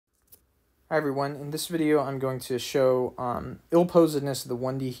Hi everyone, in this video I'm going to show ill-posedness of the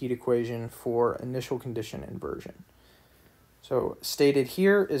 1D heat equation for initial condition inversion. So stated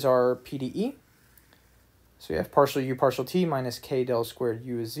here is our PDE. So we have partial U partial T minus K del squared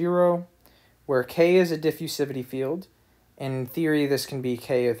U is 0, where K is a diffusivity field. In theory this can be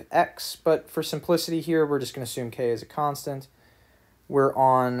K of X, but for simplicity here we're just going to assume K is a constant. We're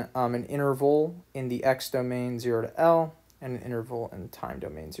on an interval in the X domain 0 to L and an interval in the time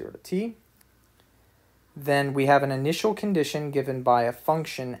domain 0 to T. Then we have an initial condition given by a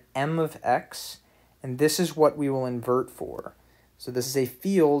function m of x, and this is what we will invert for. So this is a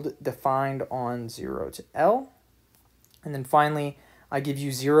field defined on 0 to L. And then finally, I give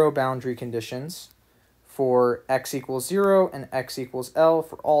you 0 boundary conditions for x equals 0 and x equals L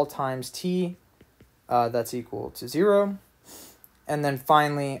for all times t, that's equal to 0. And then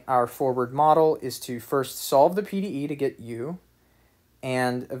finally, our forward model is to first solve the PDE to get u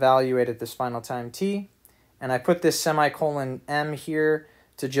and evaluate at this final time t. And I put this semicolon m here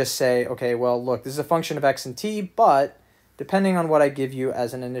to just say, okay, well, look, this is a function of x and t, but depending on what I give you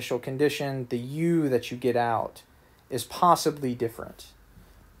as an initial condition, the u that you get out is possibly different.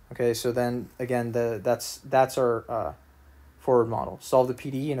 Okay, so then, again, that's our forward model. Solve the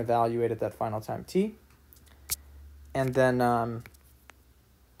PDE and evaluate at that final time t. And then,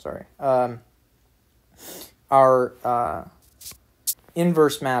 our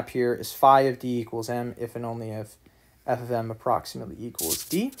inverse map here is phi of d equals m if and only if f of m approximately equals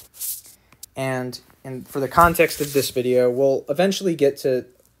d. And for the context of this video, we'll eventually get to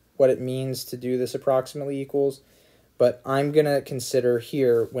what it means to do this approximately equals, but I'm going to consider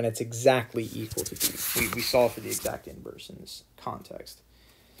here when it's exactly equal to d. We solve for the exact inverse in this context.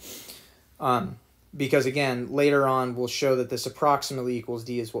 Because again, later on we'll show that this approximately equals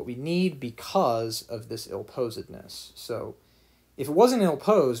d is what we need because of this ill-posedness. So if it wasn't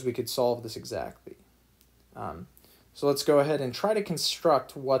ill-posed, we could solve this exactly. So let's go ahead and try to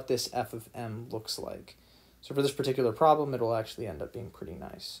construct what this f of m looks like. So for this particular problem, it'll actually end up being pretty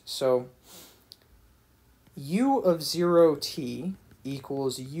nice. So u of 0t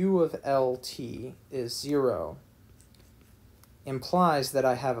equals u of lt is 0 implies that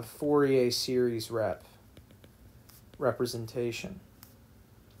I have a Fourier series representation.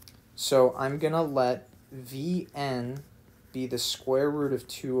 So I'm going to let Vn be the square root of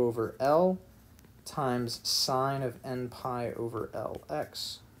 2 over L times sine of n pi over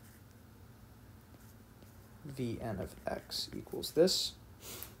Lx. Vn of x equals this.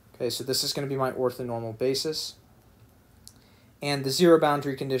 Okay, so this is going to be my orthonormal basis. And the zero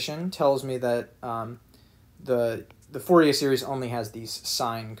boundary condition tells me that the Fourier series only has these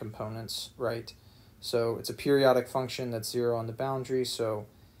sine components, right? So it's a periodic function that's 0 on the boundary, so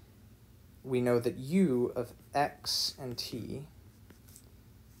we know that u of x and t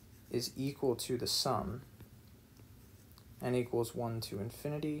is equal to the sum, n equals 1 to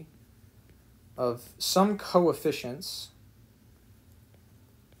infinity, of some coefficients,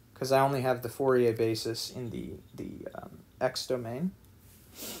 because I only have the Fourier basis in the x domain.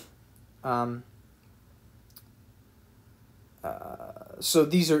 So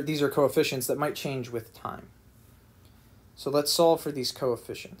these are coefficients that might change with time. So let's solve for these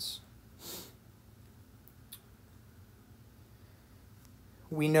coefficients.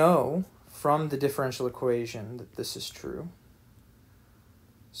 We know from the differential equation that this is true.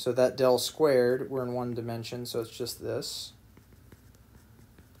 So that del squared, we're in one dimension, so it's just this.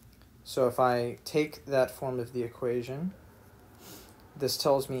 So if I take that form of the equation, this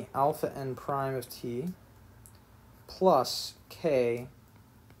tells me alpha n prime of t plus k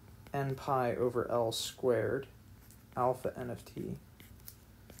n pi over L squared alpha n of t.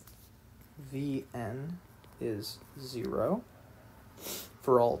 Vn is 0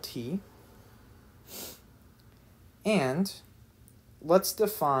 for all t. And let's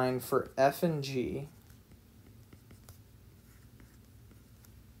define for f and g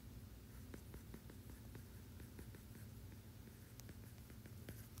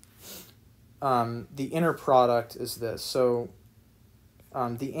the inner product is this. So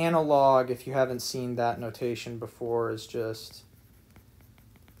the analog, if you haven't seen that notation before, is just,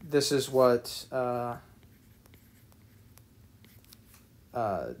 this is what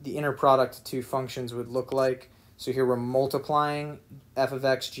the inner product of two functions would look like. So here we're multiplying f of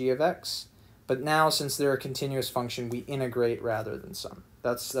x, g of x, but now since they're a continuous function, we integrate rather than sum.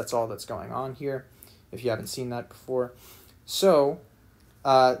 That's all that's going on here, if you haven't seen that before. So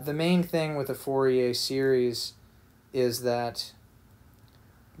the main thing with a Fourier series is that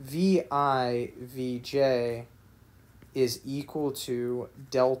vi vj is equal to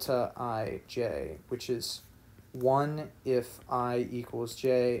delta ij, which is 1 if I equals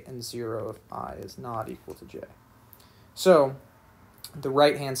j, and 0 if I is not equal to j. So the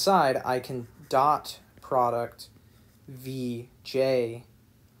right-hand side, I can dot product vj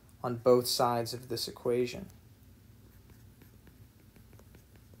on both sides of this equation.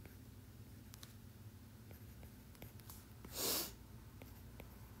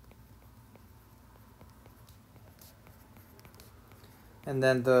 And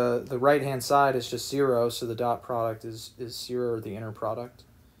then the right-hand side is just 0, so the dot product is 0, or the inner product.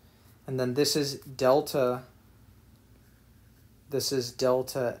 And then this is delta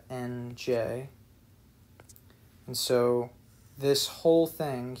nj. And so this whole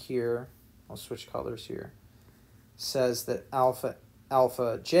thing here, I'll switch colors here, says that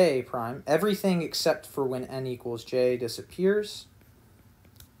alpha j prime, everything except for when n equals j disappears.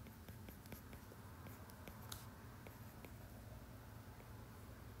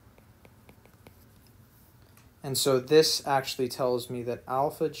 And so this actually tells me that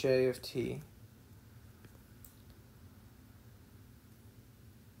alpha j of t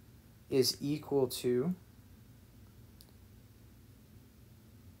is equal to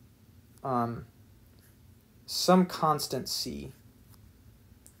some constant c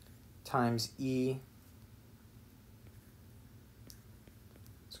times e,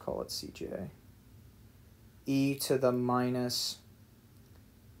 let's call it cj, e to the minus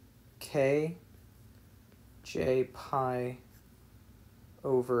k j pi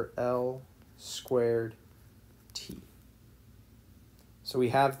over L squared t. So we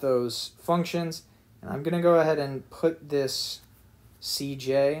have those functions, and I'm going to go ahead and put this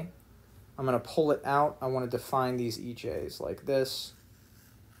cj, I'm going to pull it out. I want to define these ej's like this,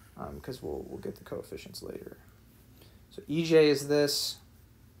 because we'll get the coefficients later. So ej is this,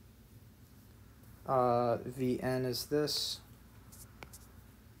 vn is this,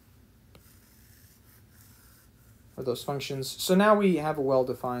 or those functions. So now we have a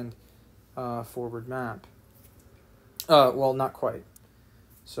well-defined forward map. Well, not quite.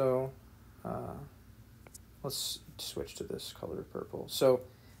 So let's switch to this color of purple. So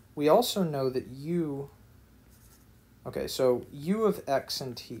we also know that u, okay, so u of x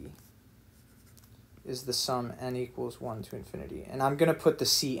and t is the sum n equals 1 to infinity. And I'm going to put the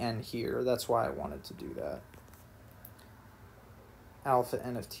cn here. That's why I wanted to do that. Alpha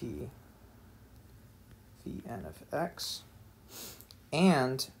n of t, vn of x.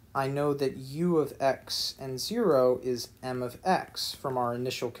 And I know that u of x and 0 is m of x from our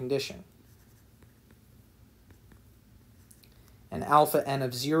initial condition. And alpha n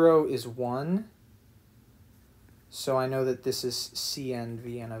of 0 is 1. So I know that this is cn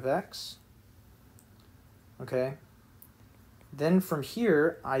vn of x. Okay. Then from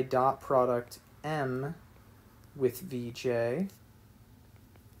here, I dot product m with vj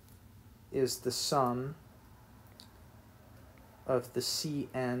is the sum of the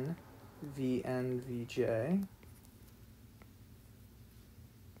cn vn vj.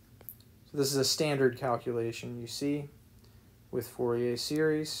 So this is a standard calculation you see with Fourier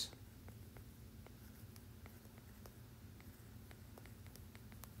series.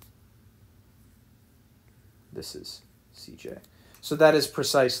 This is cj. So that is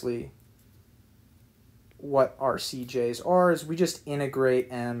precisely what our cj's are, is we just integrate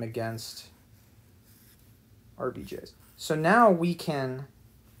m against our vj's. So now we can,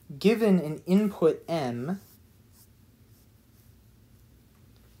 given an input m,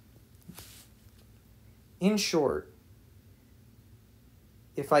 in short,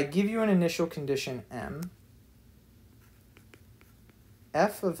 if I give you an initial condition m,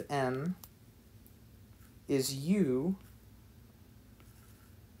 f of m is u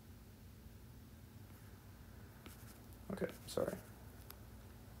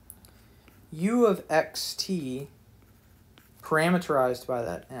u of xt parameterized by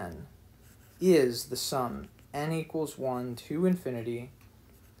that n is the sum n equals 1 to infinity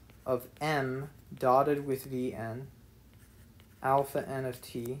of m dotted with vn alpha n of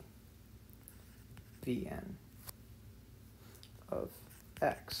t vn of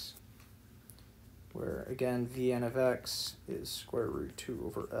x, where again vn of x is square root 2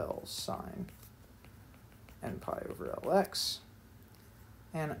 over L sine n pi over Lx,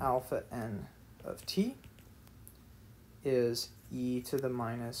 and alpha n of t is e to the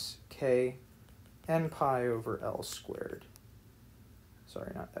minus k n pi over L squared.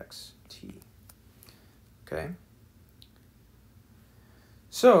 Sorry, not x, t. Okay.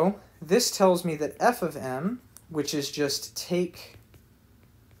 So this tells me that f of m, which is just take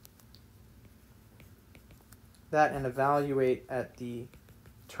that and evaluate at the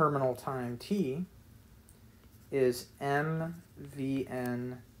terminal time t, is m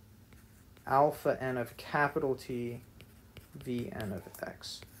vn alpha n of capital T Vn of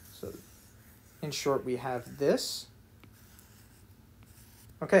x. So in short, we have this.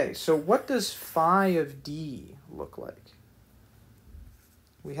 Okay, so what does phi of d look like?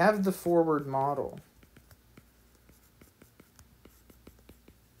 We have the forward model.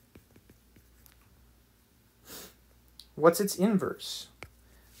 What's its inverse?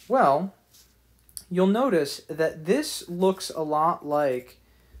 Well, you'll notice that this looks a lot like,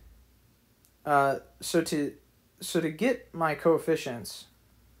 so to get my coefficients,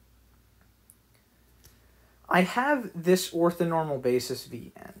 I have this orthonormal basis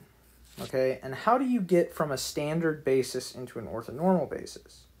Vn, okay? And how do you get from a standard basis into an orthonormal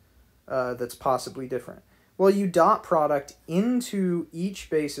basis that's possibly different? Well, you dot product into each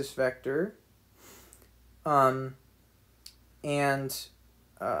basis vector and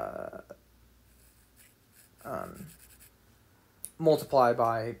multiply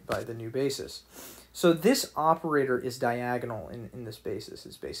by the new basis. So this operator is diagonal in this basis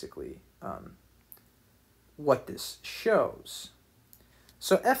is basically what this shows.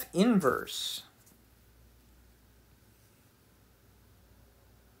 So F inverse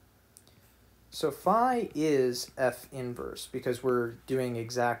so phi is F inverse because we're doing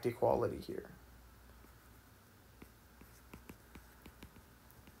exact equality here.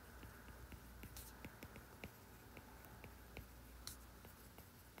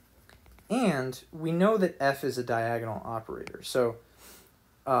 And we know that F is a diagonal operator. So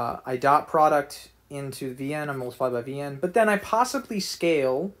I dot product into Vn and multiply by Vn, but then I possibly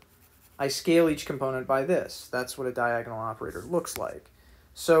scale each component by this. That's what a diagonal operator looks like.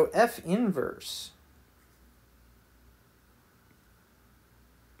 So F inverse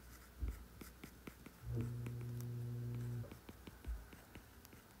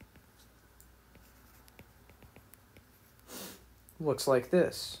looks like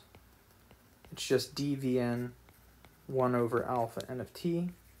this. It's just dVn 1 over alpha n of t,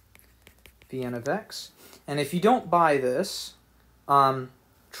 Vn of x. And if you don't buy this,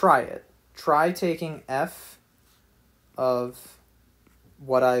 try it. Try taking f of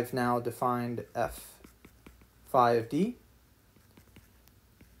what I've now defined f phi of d.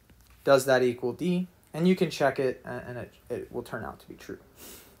 Does that equal d? And you can check it, and it will turn out to be true.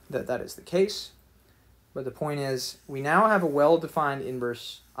 That is the case. But the point is, we now have a well-defined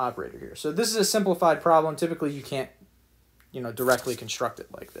inverse operator here. So this is a simplified problem. Typically, you can't, directly construct it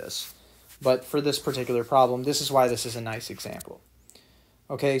like this. But for this particular problem, this is why this is a nice example.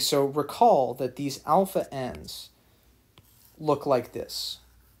 Okay, so recall that these alpha n's look like this.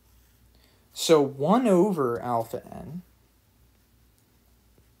 So 1 over alpha n,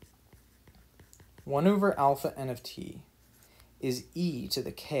 1 over alpha n of t, is e to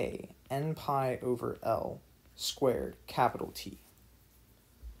the k n pi over L squared, capital T.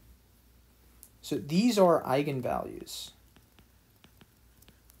 So these are eigenvalues,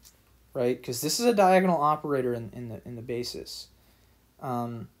 right? Because this is a diagonal operator in the basis.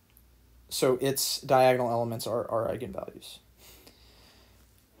 So its diagonal elements are eigenvalues.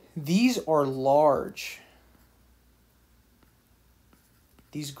 These are large.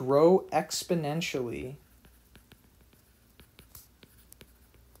 These grow exponentially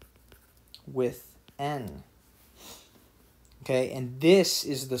with n. Okay, and this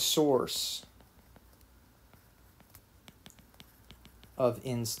is the source of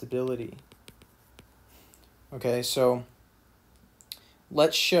instability. Okay, so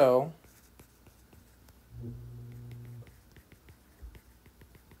let's show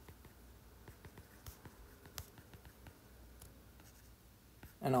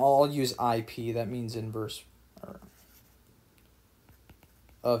and I'll use IP, that means inverse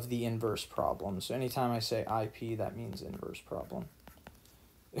of the inverse problem. So anytime I say IP, that means inverse problem.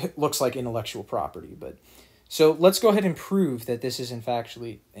 It looks like intellectual property, but so let's go ahead and prove that this is in fact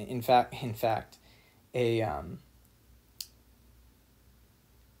a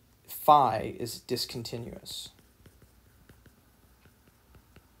phi is discontinuous.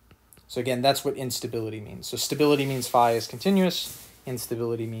 So again, that's what instability means. So stability means phi is continuous.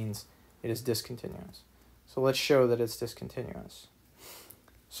 Instability means it is discontinuous. So let's show that it's discontinuous.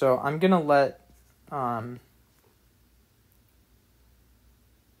 So I'm going to let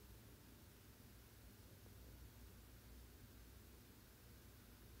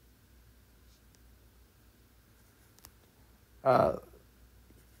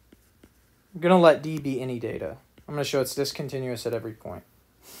D be any data. I'm going to show it's discontinuous at every point.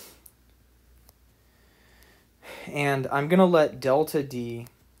 And I'm going to let delta D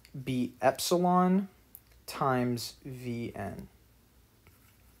be epsilon times Vn.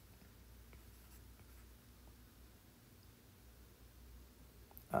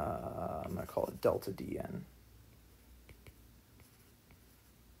 I'm going to call it delta dn.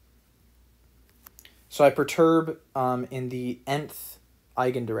 So I perturb in the nth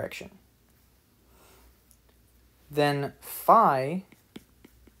eigendirection. Then phi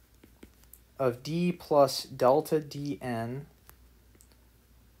of d plus delta dn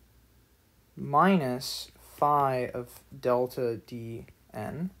minus phi of delta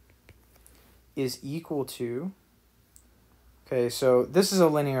dn is equal to, okay, so this is a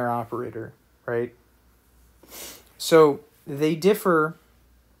linear operator, right? So they differ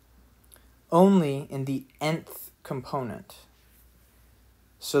only in the nth component.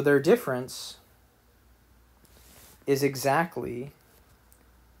 So their difference is exactly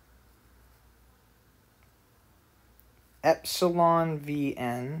epsilon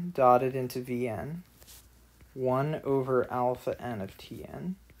vn dotted into vn 1 over alpha n of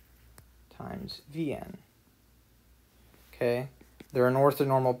tn times vn. Okay, they're an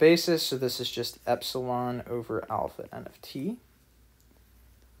orthonormal basis, so this is just epsilon over alpha n of t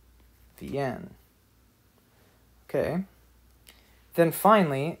vn. Okay, then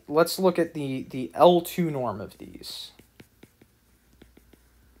finally, let's look at the L2 norm of these.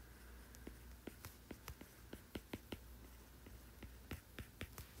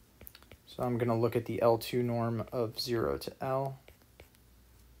 So I'm going to look at the L2 norm of 0 to L.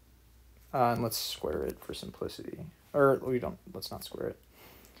 And let's square it for simplicity. Or let's not square it.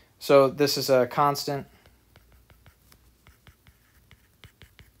 So this is a constant.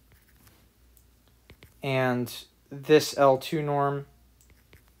 And this L2 norm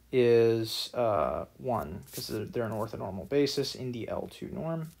is 1, because they're an orthonormal basis in the L2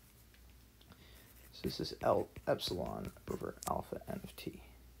 norm. So this is epsilon over alpha n of t.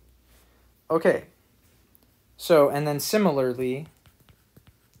 Okay, so, and then similarly,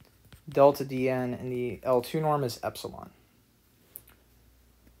 delta dn in the L2 norm is epsilon.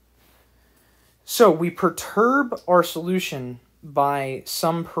 So we perturb our solution by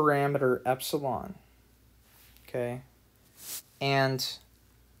some parameter epsilon, okay? And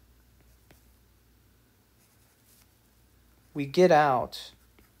we get out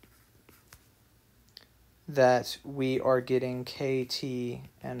that we are getting kt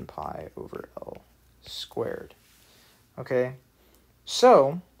n pi over L squared, okay?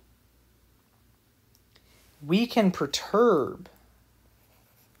 So we can perturb.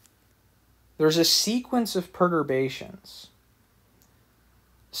 There's a sequence of perturbations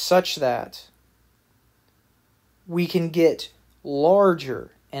such that we can get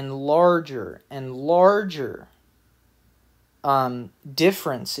larger and larger and larger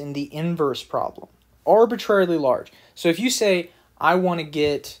difference in the inverse problem, arbitrarily large. So if you say, I want to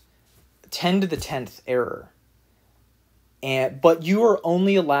get 10 to the 10th error, but you are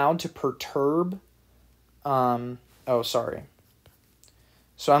only allowed to perturb, oh, sorry.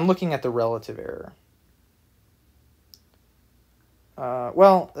 So I'm looking at the relative error.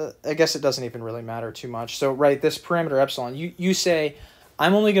 I guess it doesn't even really matter too much. So, right, this parameter epsilon, you say,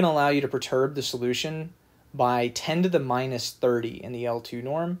 I'm only going to allow you to perturb the solution by 10 to the minus 30 in the L2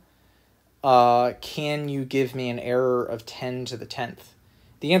 norm. Can you give me an error of 10 to the 10th?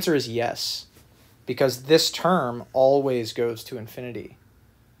 The answer is yes, because this term always goes to infinity.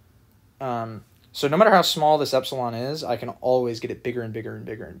 So no matter how small this epsilon is, I can always get it bigger and bigger and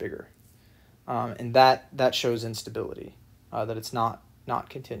bigger and bigger. And that shows instability, that it's not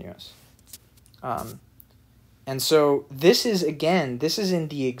continuous. And so this is in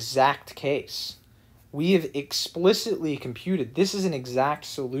the exact case. We have explicitly computed this is an exact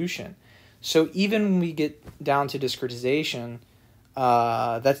solution. So even when we get down to discretization,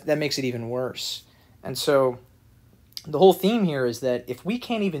 that makes it even worse. And so the whole theme here is that if we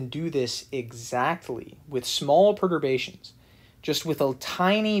can't even do this exactly with small perturbations, just with a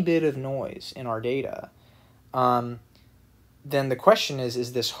tiny bit of noise in our data, then the question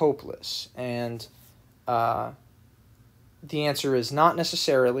is this hopeless? And the answer is not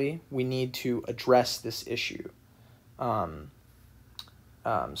necessarily. We need to address this issue. So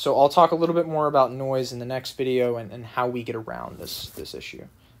I'll talk a little bit more about noise in the next video and how we get around this issue.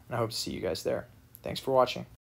 And I hope to see you guys there. Thanks for watching.